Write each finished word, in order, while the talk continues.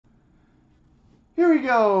Here we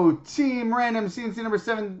go. Team random C&C number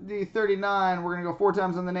 7039. We're going to go 4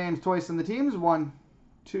 times on the names, twice on the teams. 1,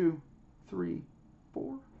 2, 3,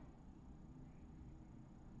 4.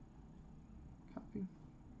 Copy.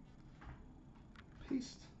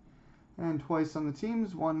 Paste. And twice on the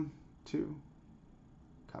teams. 1, 2.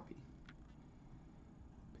 Copy.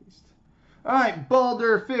 Paste. All right.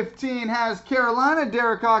 Balder 15 has Carolina.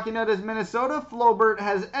 Derek Hockenut has Minnesota. Flobert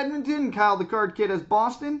has Edmonton. Kyle the Card Kid has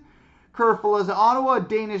Boston. Kerfel has Ottawa.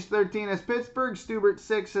 Danish 13 has Pittsburgh. Stubert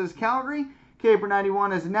 6 has Calgary. Caper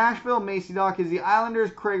 91 has Nashville. Macy Doc has the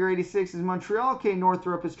Islanders. Krager 86 is Montreal. K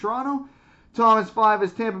Northrup is Toronto. Thomas 5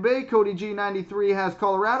 has Tampa Bay. Cody G 93 has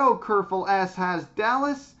Colorado. Kerfel S has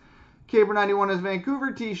Dallas. Caper 91 has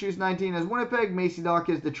Vancouver. T Shoes 19 has Winnipeg. Macy Doc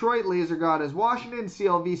has Detroit. Laser God has Washington.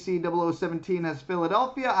 CLVC 0017 has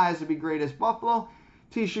Philadelphia. Eyes would be great as Buffalo.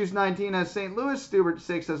 T-Shoes 19 has St. Louis, Stubert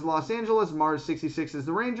 6 has Los Angeles, Mars 66 has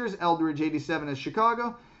the Rangers, Eldridge 87 has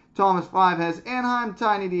Chicago, Thomas 5 has Anaheim,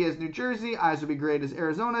 Tiny D has New Jersey, Eyes Would Be Great has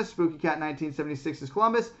Arizona, Spooky Cat 1976 has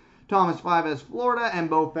Columbus, Thomas 5 has Florida, and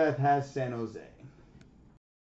Bofeth has San Jose.